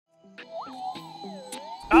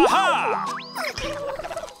Aha!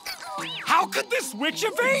 How could this witch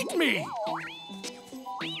evade me?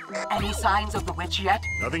 Any signs of the witch yet?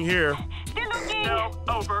 Nothing here. Still looking. No,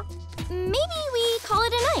 over. Maybe we call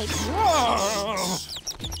it a night. Whoa!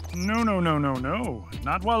 No.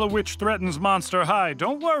 Not while a witch threatens Monster High.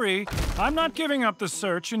 Don't worry. I'm not giving up the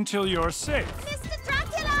search until you're safe. Mr.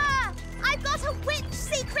 Dracula! I've got a witch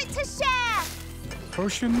secret to share!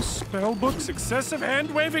 Potions, spellbooks, excessive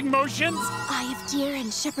hand-waving motions. Eye of Deer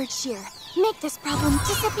and Shepherd Shear. Make this problem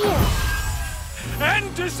disappear.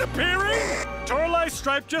 And disappearing? Toralei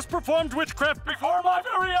Stripe just performed witchcraft before my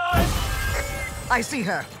very eyes. I see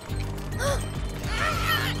her.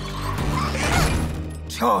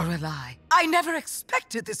 Toralei, I never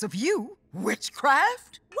expected this of you.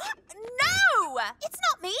 Witchcraft? What? No! It's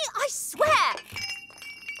not me, I swear!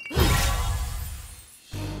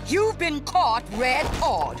 You've been caught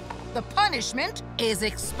red-pawed. The punishment is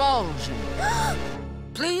expulsion.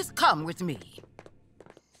 Please come with me.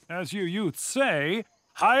 As you youths say,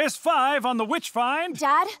 highest 5 on the witch find.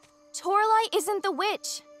 Dad, Toralei isn't the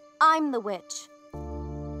witch. I'm the witch.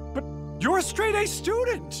 But you're a straight-A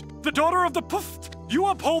student. The daughter of the Poof. You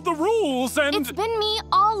uphold the rules and... It's been me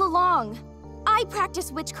all along. I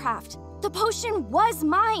practice witchcraft. The potion was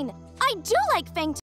mine. I do like fang